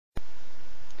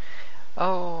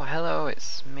Oh, hello,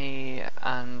 it's me,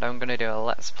 and I'm gonna do a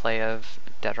let's play of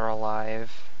Dead or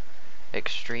Alive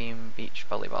Extreme Beach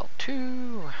Volleyball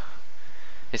 2.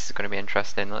 This is gonna be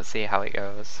interesting, let's see how it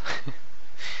goes.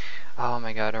 Oh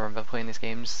my god, I remember playing this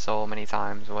game so many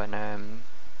times when I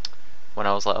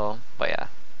was little, but yeah,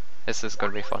 this is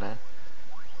gonna be funny.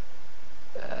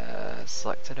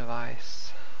 Select a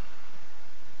device.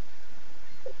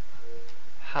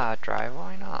 Hard drive,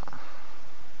 why not?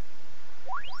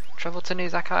 Travel to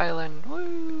Nuzak Island,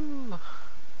 woo!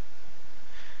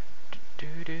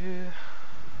 Do-do-do.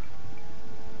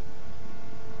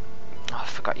 Oh, I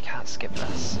forgot you can't skip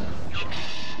this.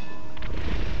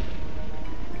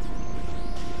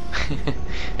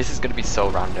 This is gonna be so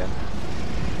random.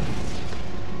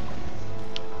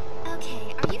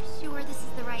 Okay, are you sure this is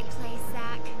the right place,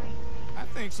 Zach? I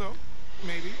think so.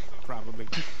 Maybe. Probably.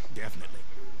 Definitely.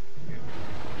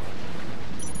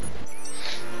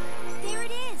 There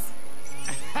it is.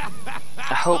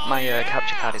 I hope my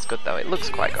capture card is good though, it looks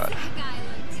quite good.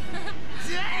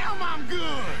 Damn, I'm good!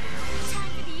 Time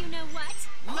for the you-know-what.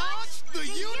 Launch the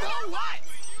you-know-what!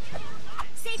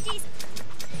 Safety's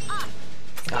up.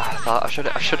 I thought I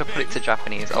should have put it to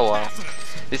Japanese. Oh well.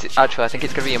 This is, actually, I think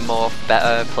it's gonna be a more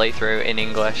better playthrough in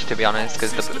English, to be honest,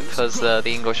 because the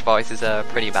English voices are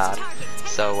pretty bad.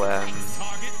 So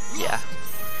yeah.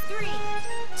 3,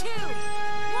 2, 1.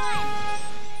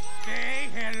 Say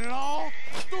hello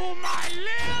to my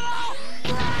little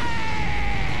brain!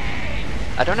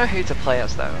 I don't know who to play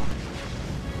as though.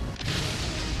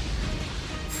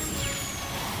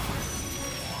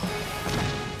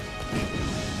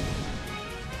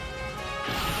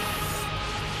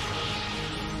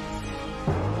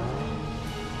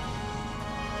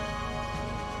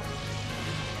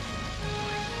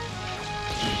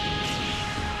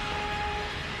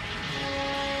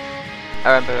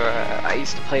 I remember I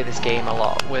used to play this game a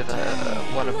lot with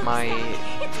one of my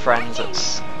friends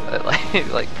at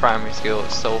like primary school. It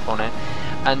was so funny,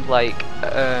 and like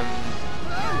I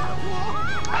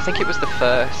think it was the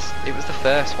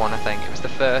first one. I think it was the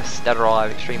first Dead or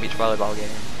Alive Extreme Beach Volleyball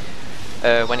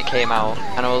game when it came out,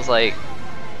 and I was like,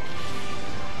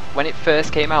 when it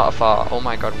first came out, I thought, oh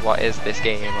my god, what is this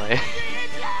game? Like,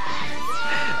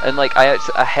 and like I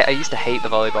used to hate the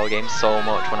volleyball game so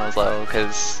much when I was little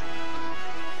because.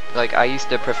 Like, I used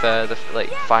to prefer the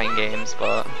fighting games,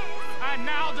 but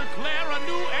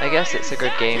I guess it's a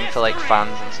good game for like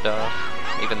fans and stuff,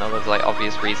 even though there's like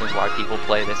obvious reasons why people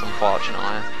play this,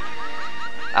 unfortunately.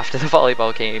 After the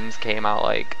volleyball games came out,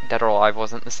 like, Dead or Alive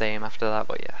wasn't the same after that,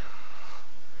 but yeah.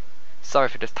 Sorry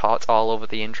for just talked all over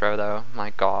the intro though, my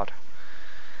god.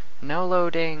 No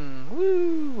loading,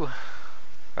 woo!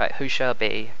 Right, who shall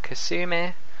be?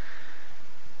 Kasumi?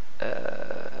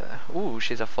 Ooh,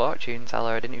 she's a fortune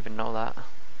teller, I didn't even know that.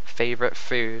 Favorite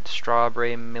food,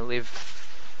 strawberry, I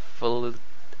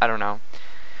don't know.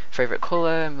 Favorite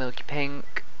colour, milky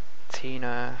pink.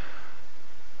 Tina,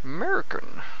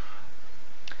 American.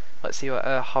 Let's see what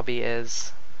her hobby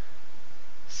is.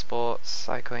 Sports,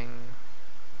 cycling.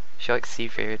 She likes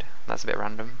seafood, that's a bit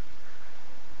random.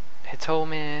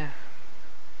 Hitomi.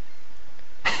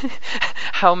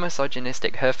 How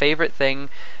misogynistic. Her favourite thing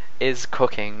is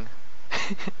cooking.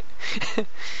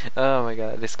 Oh my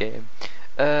god, this game.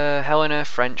 Helena,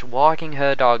 French. Walking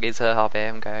her dog is her hobby,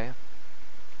 okay.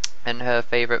 And her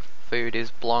favourite food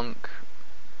is blanc.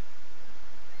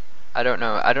 I don't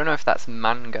know if that's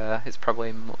manga. It's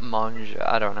probably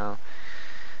manga. I don't know.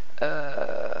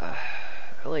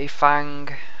 Li Fang,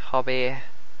 hobby.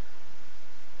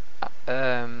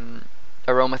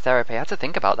 Aromatherapy. I had to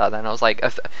think about that then. I was like,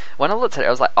 when I looked at it,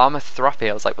 I was like, aromatherapy.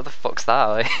 I was like, what the fuck's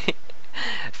that?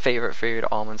 Favorite food,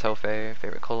 almond tofu.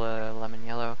 Favorite color, lemon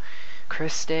yellow.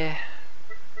 Christie.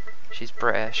 She's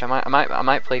British. I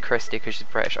might play Christie because she's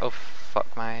British. Oh fuck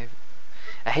my.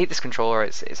 I hate this controller.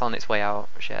 It's on its way out.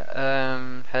 Shit.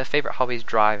 Her favorite hobby is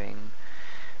driving.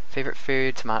 Favorite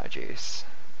food, tomato juice.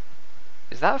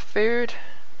 Is that a food?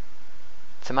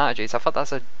 Tomato juice. I thought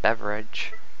that's a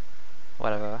beverage.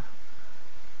 Whatever.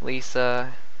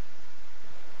 Lisa.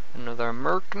 Another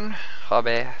American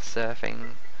hobby,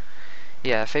 surfing.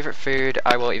 Yeah, favorite food,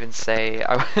 I won't even say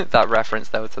that reference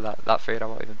though to that food, I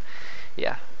won't even.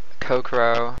 Yeah.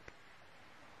 Kokoro.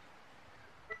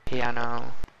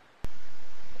 Piano.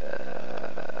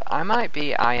 I might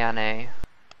be Ayane.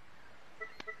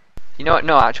 You know what?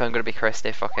 No, actually, I'm gonna be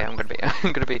Christie. Fuck it. I'm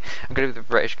gonna be the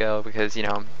British girl because you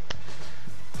know.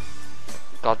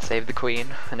 God save the Queen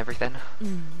and everything.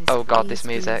 Oh God, this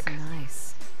music.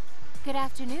 Nice. Good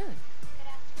afternoon.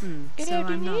 So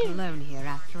I'm not alone here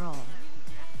after all.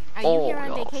 Are you here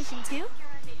on vacation too?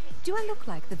 Do I look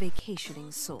like the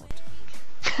vacationing sort?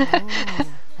 Oh,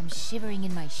 I'm shivering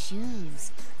in my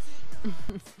shoes.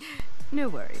 No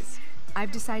worries.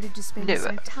 I've decided to spend No.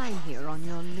 some time here on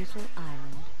your little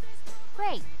island.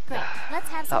 Great, great. Let's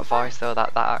have some That fun. voice though,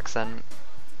 that accent.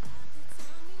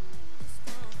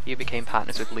 You became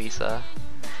partners with Lisa.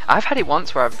 I've had it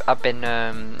once where I've been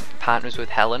partners with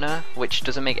Helena, which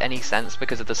doesn't make any sense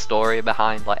because of the story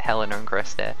behind like Helena and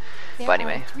Christie. There But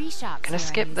anyway, are 3 shops can I here on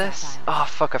skip New this? South Oh Island.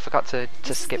 fuck, I forgot to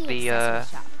This is skip the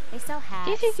accessory shop. They sell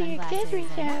hats, sunglasses, and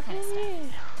that kind of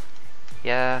stuff.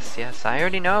 Yes, I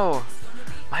already know.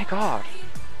 My god.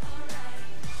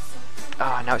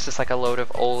 Oh, now it's just like a load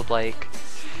of old like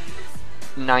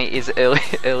 90s,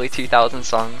 early 2000s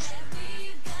songs.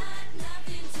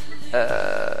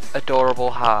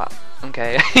 Adorable hat.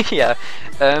 Okay, yeah.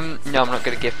 No, I'm not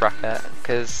gonna gift wrap it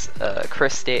because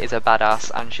Christie is a badass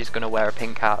and she's gonna wear a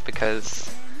pink hat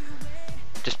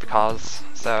just because.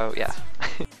 So yeah.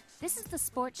 This is the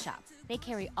sports shop. They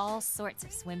carry all sorts of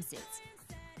swimsuits.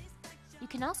 You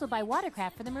can also buy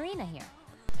watercraft for the marina here.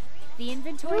 The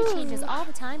inventory changes all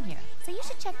the time here, so you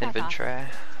should check back often. Inventory.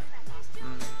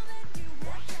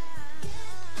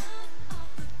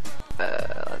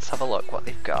 Let's have a look what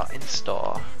they've got in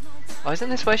store. Oh, isn't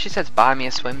this where she says buy me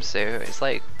a swimsuit? It's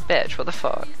like, bitch, what the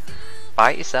fuck?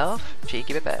 Buy it yourself?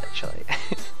 Cheeky bitch, like.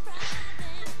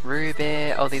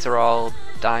 Ruby. Oh, these are all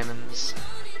diamonds.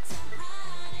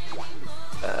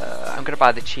 I'm gonna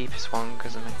buy the cheapest one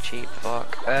because I'm a cheap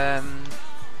fuck.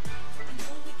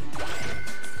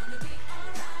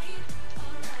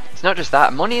 It's not just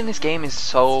that. Money in this game is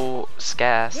so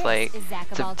scarce. This Like is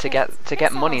Zack of all to trades. get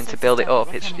There's money all and to sorts build of it stuff up,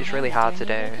 that will come in it's really handy hard to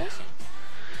during your do. vacation.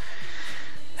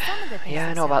 Some of the things Yeah, I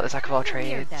they know sell about are the Jack of all kinda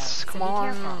weird, though, trades. so Come be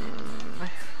careful. on.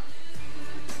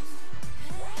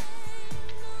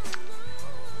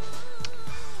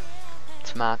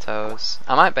 Tomatoes.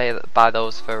 I might buy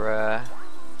those for.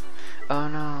 Oh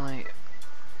no, like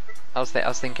I was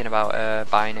thinking about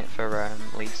buying it for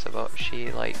Lisa, but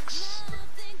she likes.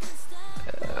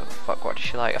 Fuck, what does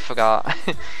she like? I forgot.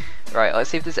 Right, let's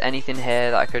see if there's anything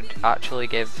here that I could actually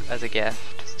give as a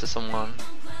gift to someone.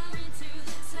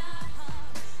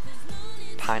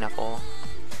 Pineapple.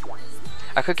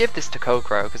 I could give this to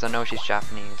Kokoro because I know she's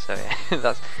Japanese, so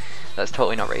yeah, that's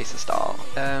totally not racist at all.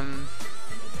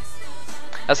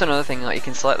 That's another thing, like you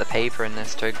can select the paper in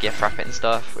this to gift wrap it and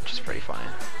stuff, which is pretty funny.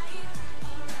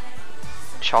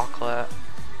 Chocolate,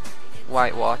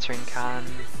 white watering can,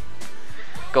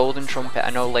 golden trumpet. I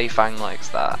know Lei Fang likes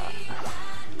that.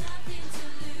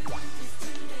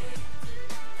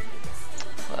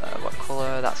 What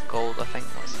colour? That's gold, I think.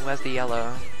 Where's the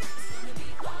yellow?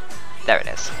 There it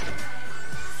is.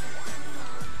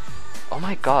 Oh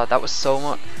my god, that was so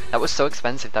much. That was so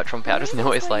expensive, that trumpet. I just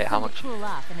noticed like how much. Cool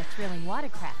off in a thrilling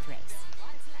watercraft race.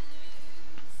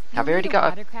 Have you already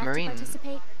got a Marine?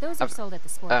 Those are sold at the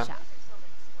sports shop.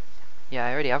 Yeah,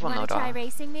 I already have one though. Want to try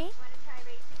racing me?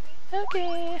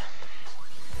 Okay.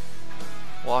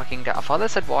 Walking down. I thought they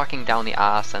said walking down the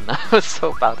arse, and that was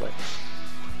so badly.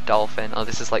 Dolphin. Oh,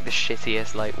 this is like the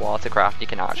shittiest like watercraft you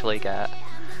can actually get.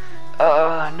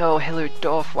 No, Hello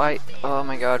Dorf White. Oh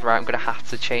my god, right, I'm gonna have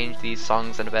to change these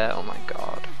songs in a bit. Oh my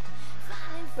god.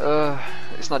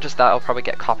 It's not just that, I'll probably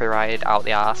get copyrighted out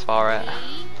the arse for it.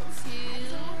 3,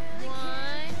 2, 1.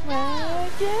 Well,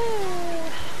 yeah.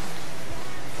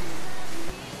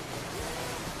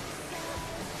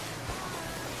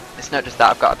 It's not just that,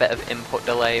 I've got a bit of input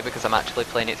delay because I'm actually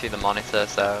playing it through the monitor,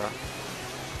 so.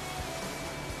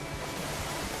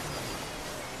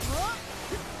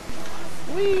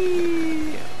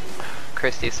 Whee!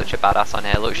 Christie is such a badass on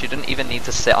here. Look, she didn't even need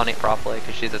to sit on it properly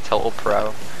because she's a total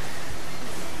pro.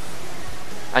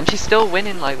 And she's still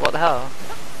winning, like, what the hell?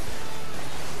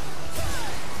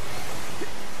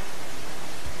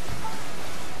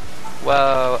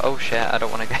 Whoa, oh shit, I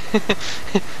don't want to go.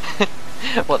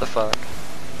 What the fuck?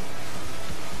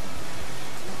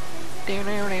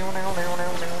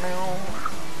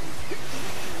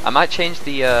 I might change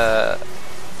the,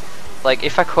 like,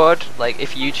 if I could, like,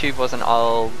 if YouTube wasn't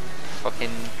all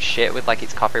fucking shit with, like,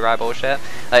 its copyright bullshit,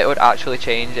 like, it would actually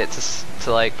change it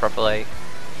to like, proper, like,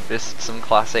 just some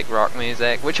classic rock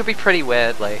music, which would be pretty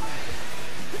weird, like,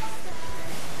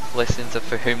 listening to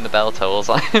For Whom the Bell Tolls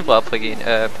while playing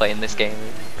this game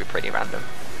would be pretty random.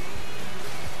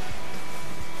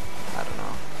 I don't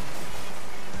know.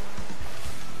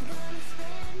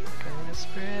 Gonna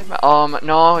spread my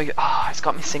no, oh, it's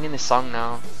got me singing this song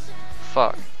now.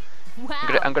 Fuck.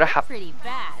 Wow, I'm gonna have pretty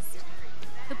fast.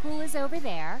 The pool is over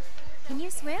there. Can you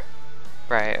swim?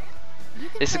 right. You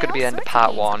can This is play gonna be all the end of sorts part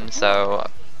games at 1, the pool. so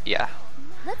yeah.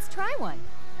 Let's try one.